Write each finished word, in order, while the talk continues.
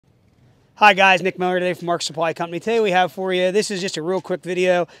Hi guys, Nick Mower today from Mark's Supply Company. Today we have for you, this is just a real quick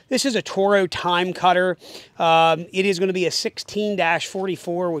video. This is a Toro time cutter. It is going to be a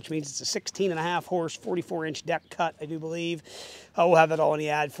 16-44, which means it's a 16.5 horse, 44-inch deck cut, I do believe. We'll have that all in the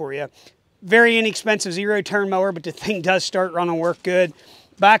ad for you. Very inexpensive zero-turn mower, but the thing does start, run, and work good.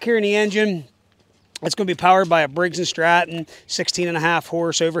 Back here in the engine, it's going to be powered by a Briggs & Stratton 16.5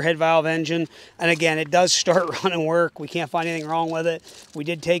 horse overhead valve engine. And again, it does start, run, and work. We can't find anything wrong with it. We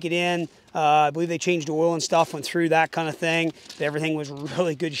did take it in. I believe they changed the oil and stuff, went through that kind of thing. Everything was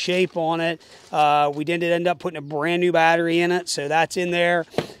really good shape on it. We did end up putting a brand new battery in it, so that's in there.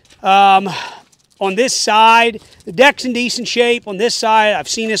 On this side, the deck's in decent shape. On this side, I've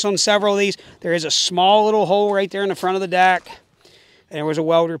seen this on several of these. There is a small little hole right there in the front of the deck. And there was a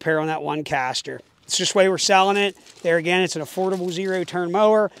weld repair on that one caster. It's just the way we're selling it. There again, it's an affordable zero-turn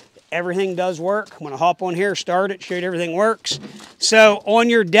mower. Everything does work. I'm going to hop on here, start it, show you everything works. So on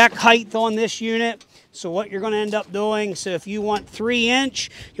your deck height on this unit, so what you're going to end up doing, so if you want 3-inch,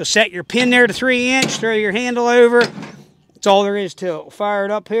 you'll set your pin there to 3-inch, throw your handle over. That's all there is to it. We'll fire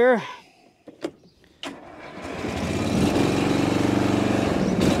it up here.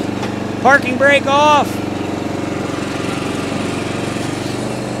 Parking brake off.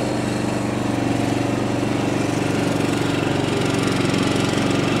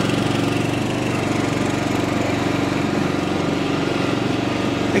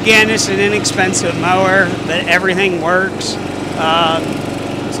 Again, it's an inexpensive mower, but everything works.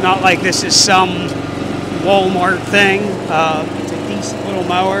 It's not like this is some Walmart thing. It's a decent little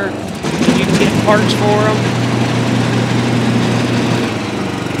mower. You can get parts for them.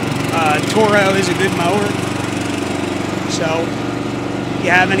 Toro is a good mower. So, if you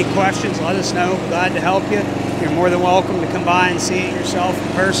have any questions, let us know. We're glad to help you. You're more than welcome to come by and see it yourself in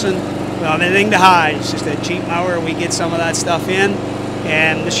person. We don't have anything to hide. It's just a cheap mower. We get some of that stuff in.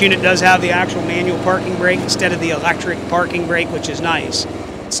 And this unit does have the actual manual parking brake instead of the electric parking brake, which is nice.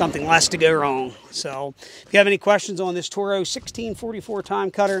 It's something less to go wrong. So if you have any questions on this Toro 1644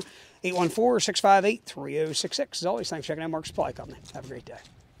 time cutter, 814-658-3066. As always, thanks for checking out Mark's Supply Company. Have a great day.